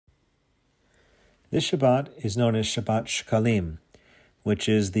This Shabbat is known as Shabbat Shkalim, which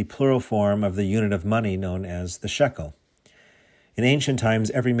is the plural form of the unit of money known as the shekel. In ancient times,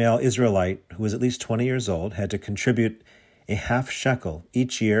 every male Israelite who was at least 20 years old had to contribute a half shekel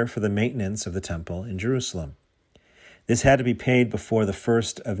each year for the maintenance of the temple in Jerusalem. This had to be paid before the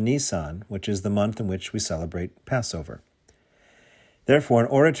 1st of Nisan, which is the month in which we celebrate Passover. Therefore, in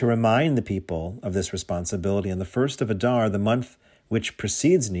order to remind the people of this responsibility, on the 1st of Adar, the month which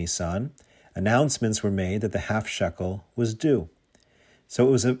precedes Nisan, announcements were made that the half shekel was due. So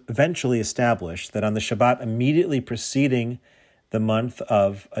it was eventually established that on the Shabbat immediately preceding the month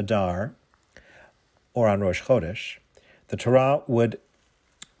of Adar, or on Rosh Chodesh, the Torah would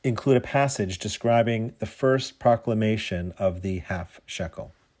include a passage describing the first proclamation of the half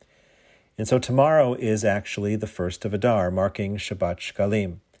shekel. And so tomorrow is actually the 1st of Adar, marking Shabbat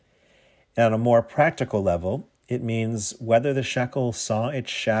Shkalim. And on a more practical level, it means whether the shekel saw its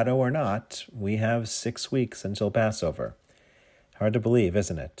shadow or not, we have 6 weeks until Passover. Hard to believe,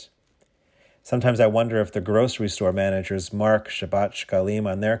 isn't it? Sometimes I wonder if the grocery store managers mark Shabbat Shkalim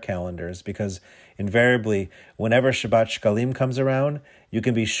on their calendars, because invariably, whenever Shabbat Shkalim comes around, you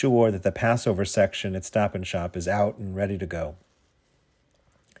can be sure that the Passover section at Stop and Shop is out and ready to go.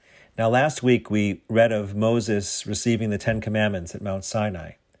 Now, last week we read of Moses receiving the 10 Commandments at Mount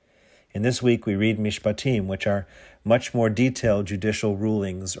Sinai. And this week we read Mishpatim, which are much more detailed judicial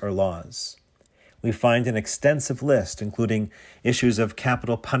rulings or laws. We find an extensive list, including issues of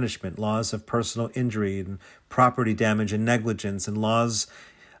capital punishment, laws of personal injury and property damage and negligence, and laws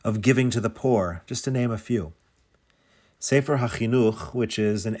of giving to the poor, just to name a few. Sefer HaChinuch, which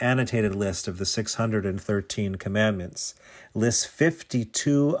is an annotated list of the 613 commandments, lists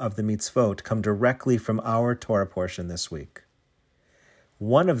 52 of the mitzvot come directly from our Torah portion this week.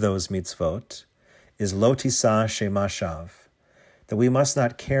 One of those mitzvot is Lo Tisa Shema Shav, that we must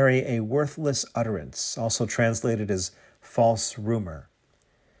not carry a worthless utterance, also translated as false rumor.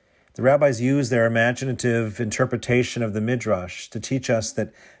 The rabbis use their imaginative interpretation of the Midrash to teach us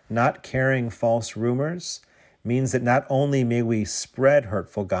that not carrying false rumors means that not only may we spread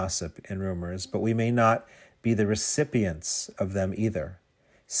hurtful gossip and rumors, but we may not be the recipients of them either.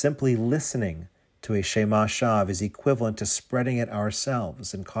 Simply listening to a Shema Shav is equivalent to spreading it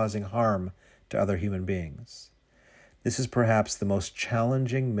ourselves and causing harm to other human beings. This is perhaps the most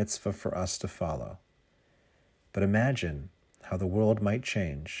challenging mitzvah for us to follow. But imagine how the world might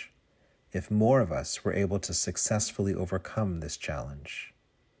change if more of us were able to successfully overcome this challenge.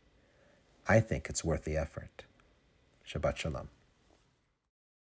 I think it's worth the effort. Shabbat Shalom.